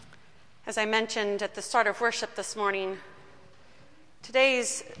As I mentioned at the start of worship this morning,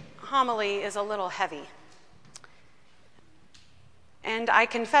 today's homily is a little heavy. And I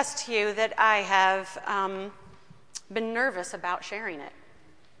confess to you that I have been nervous about sharing it.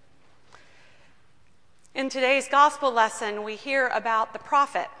 In today's gospel lesson, we hear about the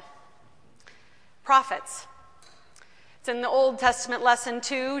prophets. It's in the Old Testament lesson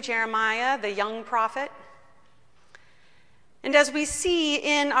 2, Jeremiah, the young prophet. And as we see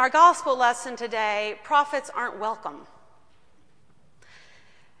in our gospel lesson today, prophets aren't welcome.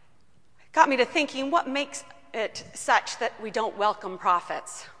 It got me to thinking, what makes it such that we don't welcome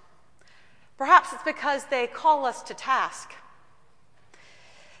prophets? Perhaps it's because they call us to task.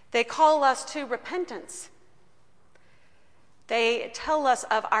 They call us to repentance. They tell us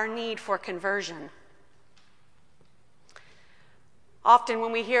of our need for conversion. Often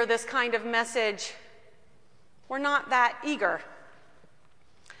when we hear this kind of message, we're not that eager.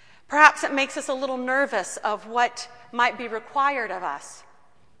 Perhaps it makes us a little nervous of what might be required of us.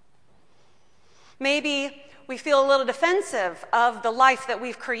 Maybe we feel a little defensive of the life that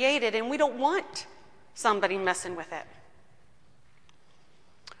we've created and we don't want somebody messing with it.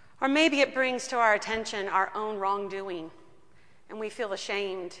 Or maybe it brings to our attention our own wrongdoing and we feel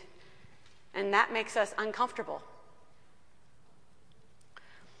ashamed and that makes us uncomfortable.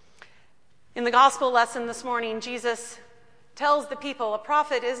 In the gospel lesson this morning, Jesus tells the people a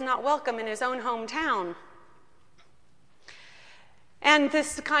prophet is not welcome in his own hometown. And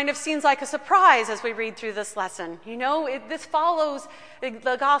this kind of seems like a surprise as we read through this lesson. This follows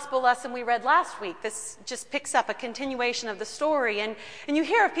the gospel lesson we read last week. This just picks up a continuation of the story. And you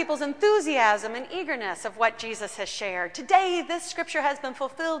hear of people's enthusiasm and eagerness of what Jesus has shared. Today, this scripture has been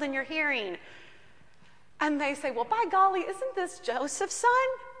fulfilled in your hearing. And they say, well, by golly, isn't this Joseph's son?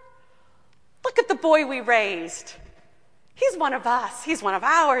 Look at the boy we raised. He's one of us. He's one of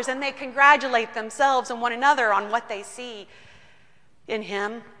ours. And they congratulate themselves and one another on what they see in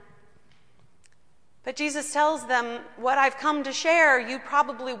him. But Jesus tells them, what I've come to share, you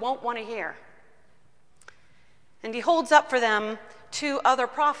probably won't want to hear. And he holds up for them 2 other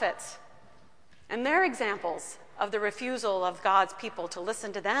prophets and their examples of the refusal of God's people to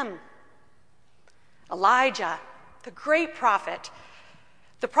listen to them. Elijah, the great prophet,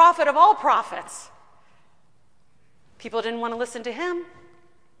 the prophet of all prophets. People didn't want to listen to him.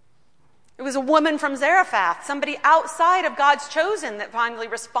 It was a woman from Zarephath, somebody outside of God's chosen, that finally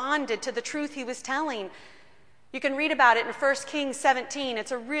responded to the truth he was telling. You can read about it in 1 Kings 17.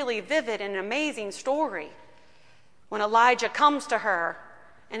 It's a really vivid and amazing story. When Elijah comes to her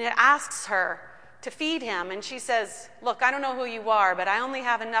and it asks her to feed him, and she says, look, I don't know who you are, but I only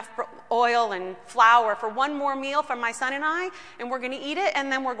have enough oil and flour for one more meal for my son and I, and we're going to eat it,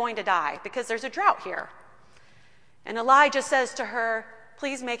 and then we're going to die because there's a drought here. And Elijah says to her,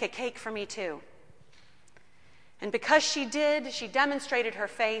 please make a cake for me too. And because she did, she demonstrated her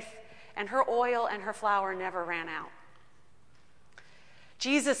faith, and her oil and her flour never ran out.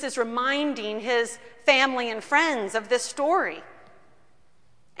 Jesus is reminding his family and friends of this story.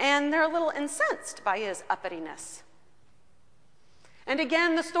 And they're a little incensed by his uppityness. And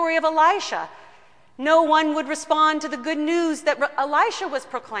again, the story of Elisha. No one would respond to the good news that Elisha was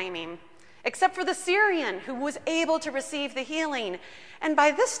proclaiming, except for the Syrian who was able to receive the healing. And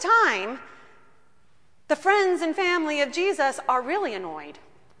by this time, the friends and family of Jesus are really annoyed.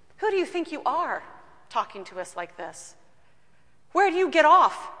 Who do you think you are talking to us like this? Where do you get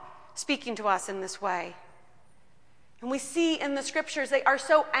off speaking to us in this way? And we see in the scriptures they are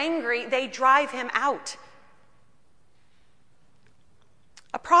so angry, they drive him out.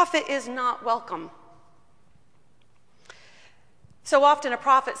 A prophet is not welcome. So often a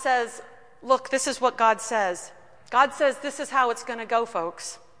prophet says, look, this is what God says. God says this is how it's going to go,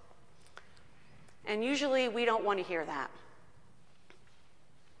 folks. And usually we don't want to hear that.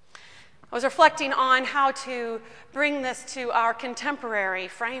 I was reflecting on how to bring this to our contemporary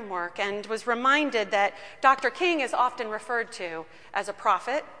framework and was reminded that Dr. King is often referred to as a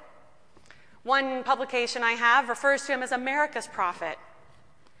prophet. One publication I have refers to him as America's prophet.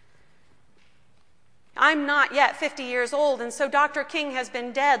 I'm not yet 50 years old, and so Dr. King has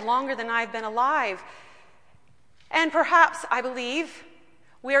been dead longer than I've been alive. And perhaps, I believe,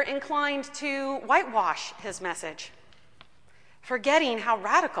 we're inclined to whitewash his message, forgetting how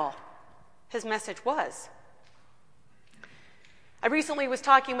radical his message was. I recently was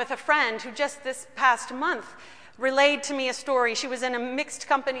talking with a friend who just this past month relayed to me a story. She was in a mixed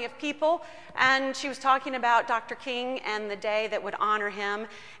company of people, and she was talking about Dr. King and the day that would honor him.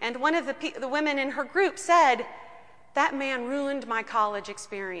 And one of the women in her group said, "That man ruined my college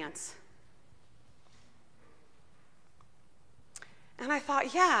experience." And I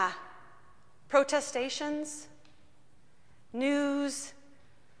thought, yeah, protestations, news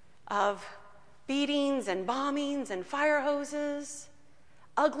of beatings and bombings and fire hoses,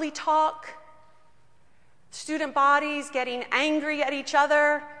 ugly talk, student bodies getting angry at each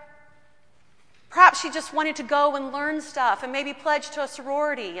other. Perhaps she just wanted to go and learn stuff and maybe pledge to a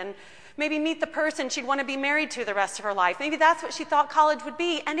sorority and maybe meet the person she'd want to be married to the rest of her life. Maybe that's what she thought college would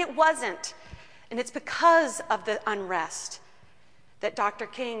be, and it wasn't. And it's because of the unrest that Dr.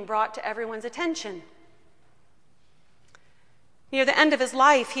 King brought to everyone's attention. Near the end of his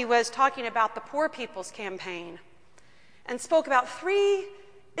life, he was talking about the Poor People's Campaign and spoke about 3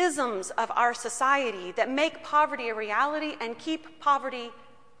 isms of our society that make poverty a reality and keep poverty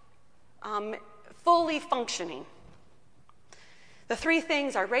fully functioning. The 3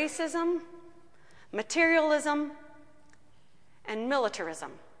 things are racism, materialism, and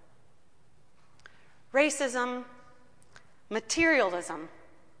militarism. Racism, materialism,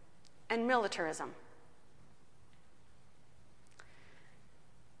 and militarism.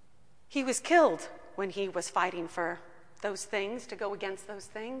 He was killed when he was fighting for those things, to go against those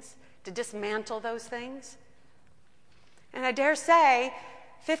things, to dismantle those things. And I dare say,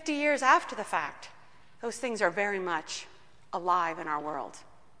 50 years after the fact, those things are very much alive in our world.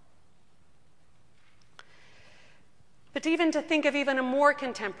 But even to think of even a more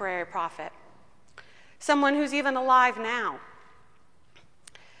contemporary prophet, someone who's even alive now.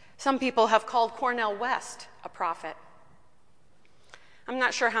 Some people have called Cornel West a prophet. I'm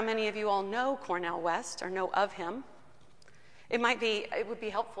not sure how many of you all know Cornel West or know of him. It would be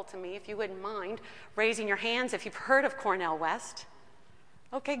helpful to me if you wouldn't mind raising your hands if you've heard of Cornel West.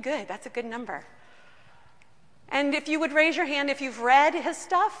 Okay, good. That's a good number. And if you would raise your hand if you've read his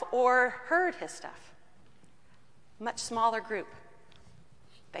stuff or heard his stuff. Much smaller group.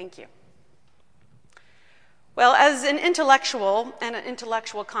 Thank you. Well, as an intellectual and an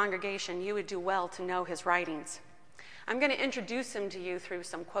intellectual congregation, you would do well to know his writings. I'm going to introduce him to you through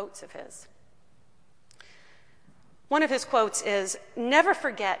some quotes of his. One of his quotes is, "Never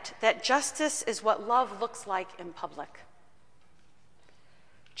forget that justice is what love looks like in public."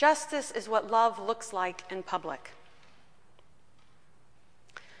 Justice is what love looks like in public.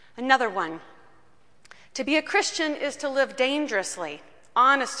 Another one, "To be a Christian is to live dangerously,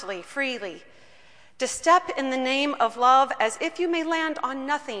 honestly, freely, to step in the name of love as if you may land on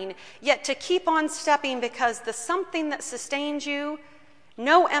nothing, yet to keep on stepping because the something that sustains you,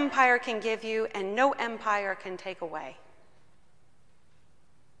 no empire can give you and no empire can take away."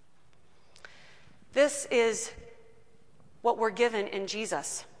 This is what we're given in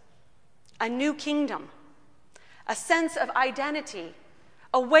Jesus. A new kingdom, a sense of identity,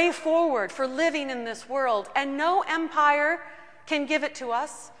 a way forward for living in this world, and no empire can give it to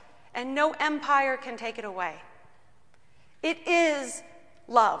us, and no empire can take it away. It is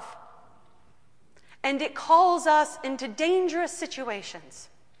love, and it calls us into dangerous situations.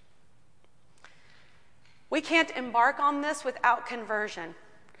 We can't embark on this without conversion,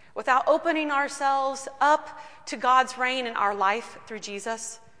 without opening ourselves up to God's reign in our life through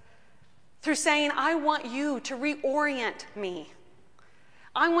Jesus, through saying, "I want you to reorient me.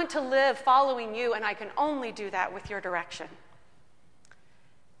 I want to live following you, and I can only do that with your direction."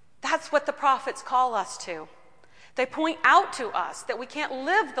 That's what the prophets call us to. They point out to us that we can't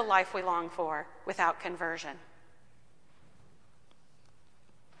live the life we long for without conversion.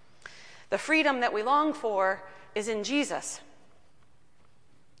 The freedom that we long for is in Jesus.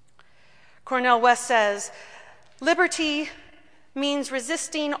 Cornel West says, "Liberty means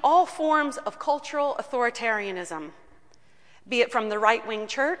resisting all forms of cultural authoritarianism, be it from the right-wing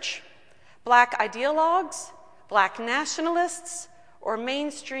church, black ideologues, black nationalists, or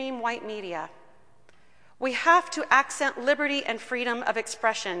mainstream white media. We have to accent liberty and freedom of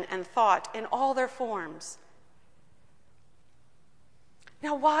expression and thought in all their forms."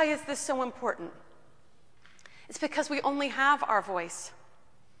 Now, why is this so important? It's because we only have our voice.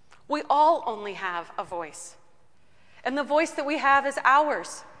 We all only have a voice. And the voice that we have is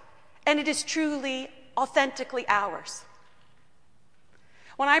ours. And it is truly, authentically ours.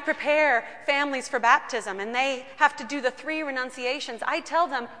 When I prepare families for baptism and they have to do the 3 renunciations, I tell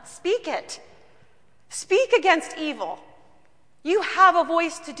them, speak it. Speak against evil. You have a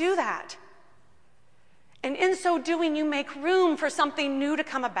voice to do that. And in so doing, you make room for something new to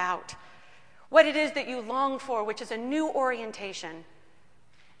come about. What it is that you long for, which is a new orientation.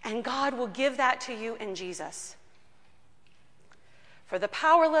 And God will give that to you in Jesus. For the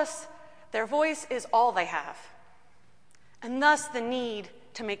powerless, their voice is all they have. And thus the need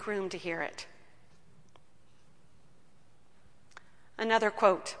to make room to hear it. Another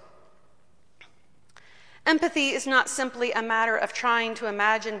quote. Empathy is not simply a matter of trying to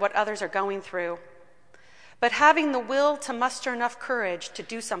imagine what others are going through, but having the will to muster enough courage to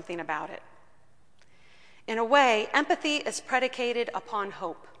do something about it. In a way, empathy is predicated upon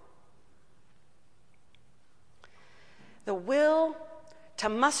hope. The will to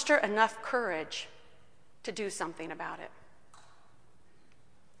muster enough courage to do something about it.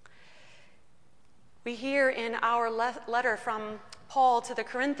 We hear in our letter from Paul to the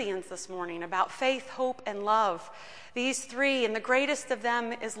Corinthians this morning about faith, hope, and love. These three, and the greatest of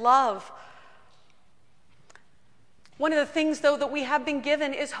them is love. One of the things, though, that we have been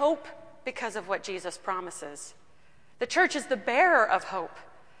given is hope because of what Jesus promises. The church is the bearer of hope.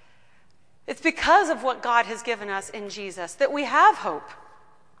 It's because of what God has given us in Jesus that we have hope.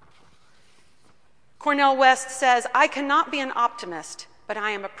 Cornel West says, "I cannot be an optimist, but I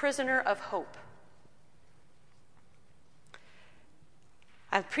am a prisoner of hope."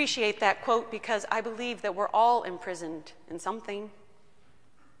 I appreciate that quote because I believe that we're all imprisoned in something.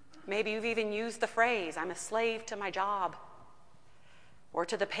 Maybe you've even used the phrase, "I'm a slave to my job," or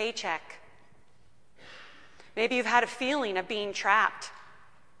to the paycheck. Maybe you've had a feeling of being trapped,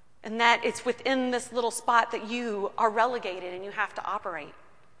 and that it's within this little spot that you are relegated and you have to operate.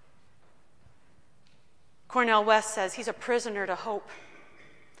 Cornel West says he's a prisoner to hope,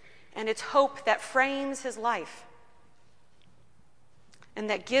 and it's hope that frames his life and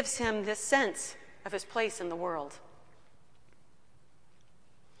that gives him this sense of his place in the world.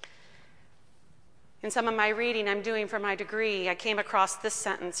 In some of my reading I'm doing for my degree, I came across this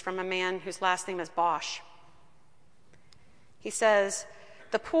sentence from a man whose last name is Bosch. He says,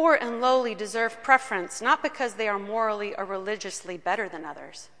 "The poor and lowly deserve preference not because they are morally or religiously better than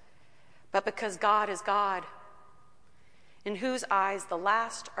others, but because God is God, in whose eyes the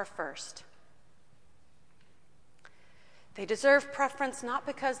last are first." They deserve preference not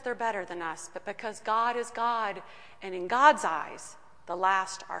because they're better than us, but because God is God, and in God's eyes, the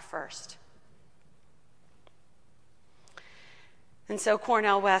last are first. And so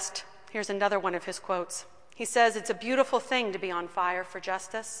Cornel West, here's another one of his quotes. He says, "It's a beautiful thing to be on fire for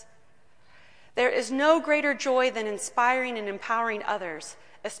justice. There is no greater joy than inspiring and empowering others,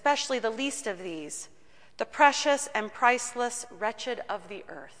 especially the least of these, the precious and priceless wretched of the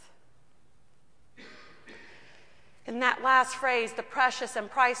earth." In that last phrase, the precious and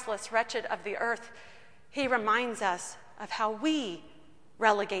priceless wretched of the earth, he reminds us of how we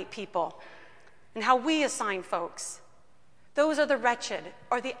relegate people and how we assign folks. Those are the wretched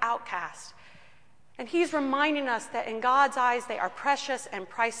or the outcast. And he's reminding us that in God's eyes, they are precious and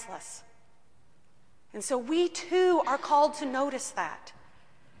priceless. And so we too are called to notice that.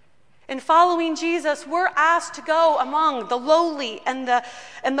 In following Jesus, we're asked to go among the lowly and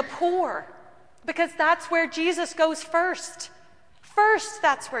the poor, because that's where Jesus goes first. First,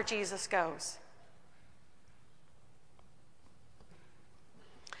 that's where Jesus goes.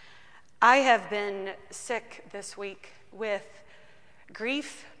 I have been sick this week with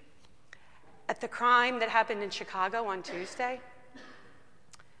grief at the crime that happened in Chicago on Tuesday.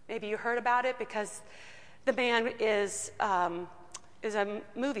 Maybe you heard about it because the man is a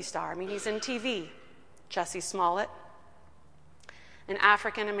movie star. I mean, he's in TV. Jussie Smollett. An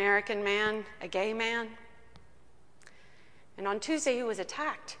African-American man, a gay man. And on Tuesday, he was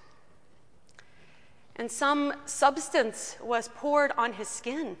attacked. And some substance was poured on his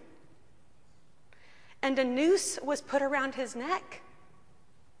skin. And a noose was put around his neck.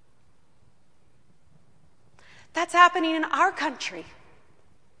 That's happening in our country.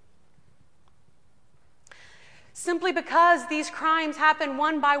 Simply because these crimes happen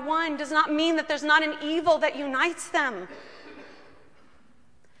one by one does not mean that there's not an evil that unites them.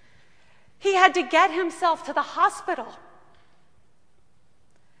 He had to get himself to the hospital.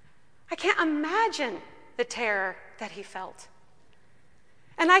 I can't imagine the terror that he felt.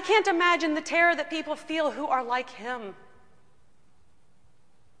 And I can't imagine the terror that people feel who are like him.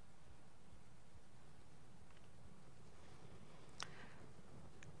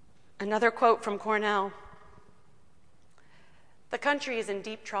 Another quote from Cornell. "The country is in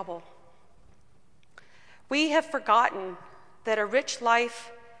deep trouble. We have forgotten that a rich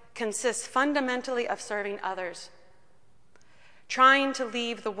life consists fundamentally of serving others, trying to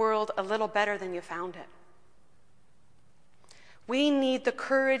leave the world a little better than you found it. We need the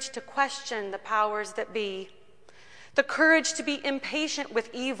courage to question the powers that be, the courage to be impatient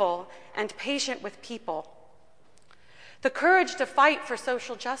with evil and patient with people, the courage to fight for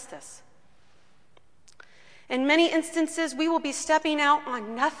social justice. In many instances, we will be stepping out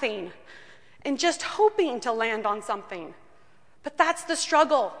on nothing and just hoping to land on something. But that's the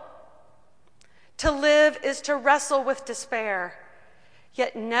struggle. To live is to wrestle with despair,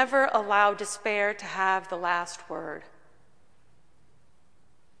 yet never allow despair to have the last word.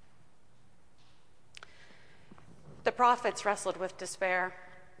 The prophets wrestled with despair.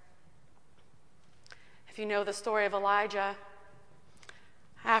 If you know the story of Elijah,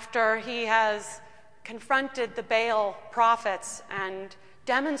 after he has confronted the Baal prophets and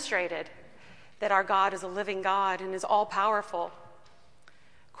demonstrated that our God is a living God and is all-powerful,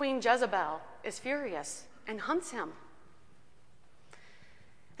 Queen Jezebel is furious and hunts him.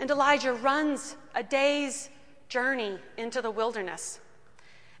 And Elijah runs a day's journey into the wilderness,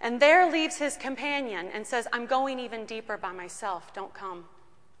 and there leaves his companion and says, I'm going even deeper by myself, don't come.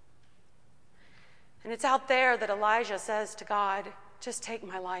 And it's out there that Elijah says to God, just take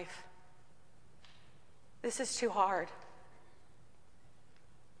my life. This is too hard.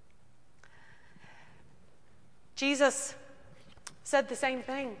 Jesus said the same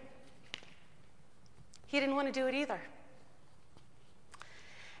thing. He didn't want to do it either.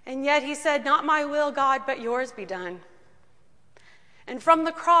 And yet he said, not my will, God, but yours be done. And from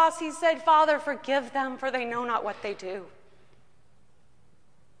the cross he said, Father, forgive them, for they know not what they do.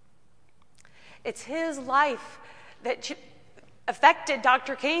 It's his life that affected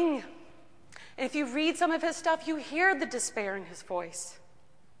Dr. King. And if you read some of his stuff, you hear the despair in his voice.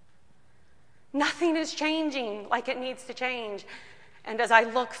 Nothing is changing like it needs to change. And as I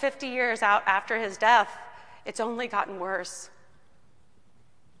look 50 years out after his death, it's only gotten worse.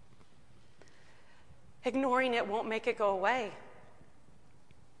 Ignoring it won't make it go away.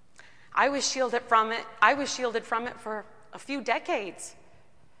 I was shielded from it for a few decades.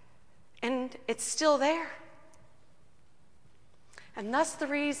 And it's still there. And that's the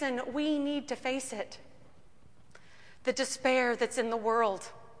reason we need to face it. The despair that's in the world.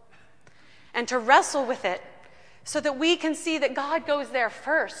 And to wrestle with it so that we can see that God goes there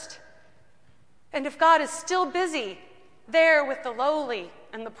first. And if God is still busy there with the lowly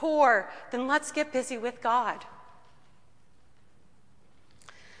and the poor, then let's get busy with God.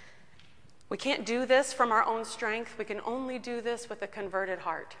 We can't do this from our own strength. We can only do this with a converted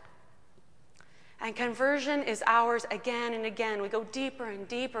heart. And conversion is ours again and again. We go deeper and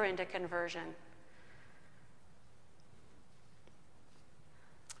deeper into conversion.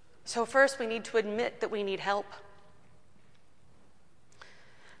 So first, we need to admit that we need help.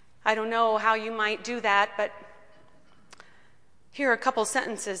 I don't know how you might do that, but here are a couple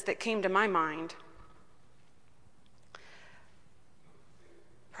sentences that came to my mind.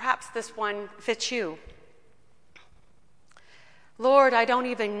 Perhaps this one fits you. Lord, I don't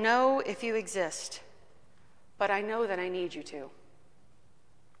even know if you exist, but I know that I need you to.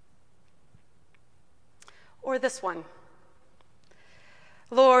 Or this one.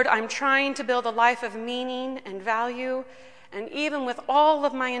 Lord, I'm trying to build a life of meaning and value, and even with all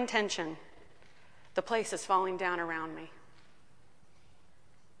of my intention, the place is falling down around me.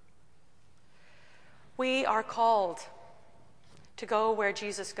 We are called to go where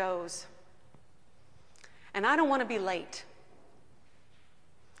Jesus goes. And I don't want to be late.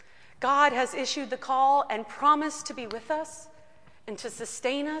 God has issued the call and promised to be with us and to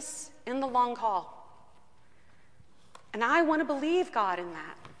sustain us in the long haul. And I want to believe God in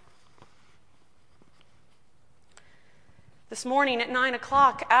that. This morning at 9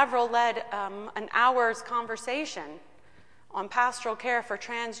 o'clock, Avril led an hour's conversation on pastoral care for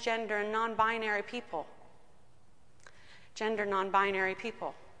transgender and non-binary people. Gender non-binary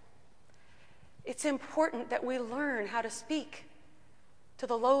people. It's important that we learn how to speak to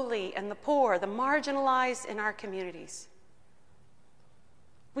the lowly and the poor, the marginalized in our communities.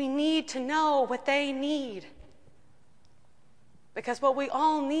 We need to know what they need. Because what we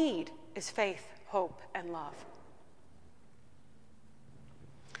all need is faith, hope, and love.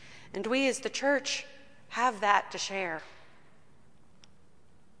 And we as the church have that to share.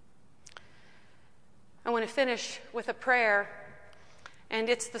 I want to finish with a prayer, and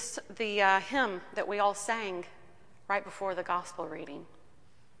it's the hymn that we all sang right before the gospel reading.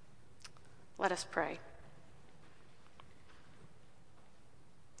 Let us pray.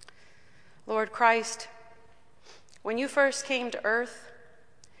 Lord Christ, when you first came to earth,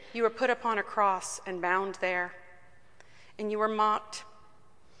 you were put upon a cross and bound there, and you were mocked.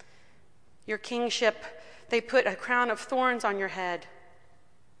 Your kingship, they put a crown of thorns on your head.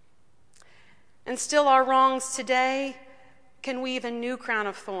 And still our wrongs today can weave a new crown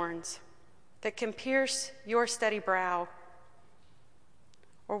of thorns that can pierce your steady brow.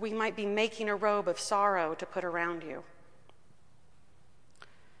 Or we might be making a robe of sorrow to put around you.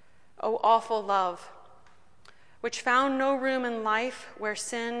 O awful love, which found no room in life where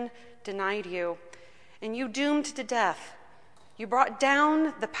sin denied you, and you doomed to death, you brought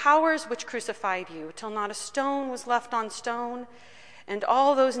down the powers which crucified you, till not a stone was left on stone, and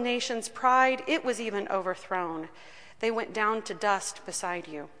all those nations' pride, it was even overthrown. They went down to dust beside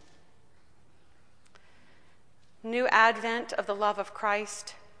you. New advent of the love of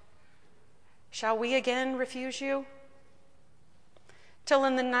Christ, shall we again refuse you? Till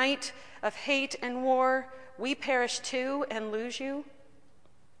in the night of hate and war, we perish too and lose you?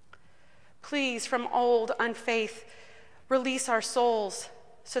 Please, from old unfaith, release our souls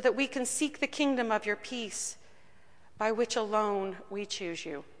so that we can seek the kingdom of your peace, by which alone we choose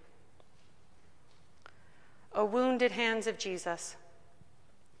you. O wounded hands of Jesus,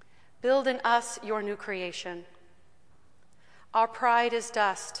 build in us your new creation. Our pride is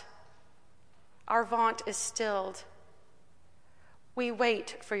dust. Our vaunt is stilled. We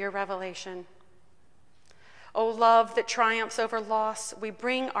wait for your revelation. O love that triumphs over loss, we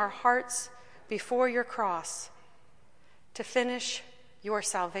bring our hearts before your cross to finish your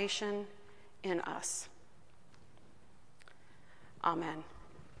salvation in us. Amen.